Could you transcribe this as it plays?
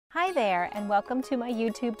Hi there, and welcome to my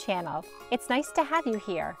YouTube channel. It's nice to have you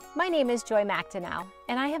here. My name is Joy McDonnell,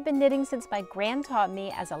 and I have been knitting since my gran taught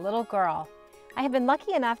me as a little girl. I have been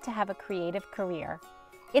lucky enough to have a creative career.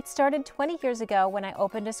 It started 20 years ago when I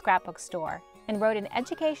opened a scrapbook store and wrote an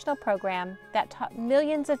educational program that taught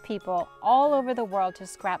millions of people all over the world to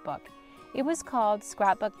scrapbook. It was called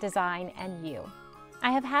Scrapbook Design and You.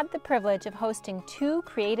 I have had the privilege of hosting 2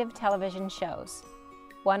 creative television shows,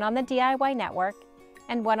 one on the DIY Network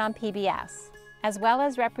and one on PBS, as well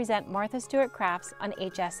as represent Martha Stewart Crafts on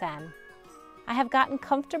HSN. I have gotten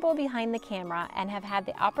comfortable behind the camera and have had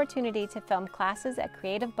the opportunity to film classes at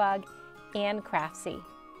Creative Bug and Craftsy.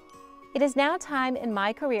 It is now time in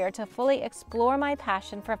my career to fully explore my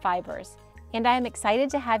passion for fibers, and I am excited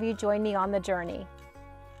to have you join me on the journey.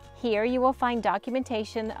 Here you will find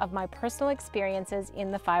documentation of my personal experiences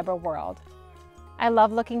in the fiber world. I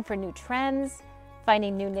love looking for new trends,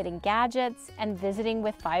 finding new knitting gadgets, and visiting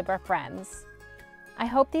with fiber friends. I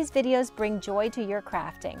hope these videos bring joy to your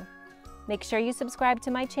crafting. Make sure you subscribe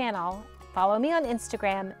to my channel, follow me on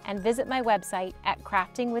Instagram, and visit my website at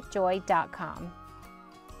craftingwithjoy.com.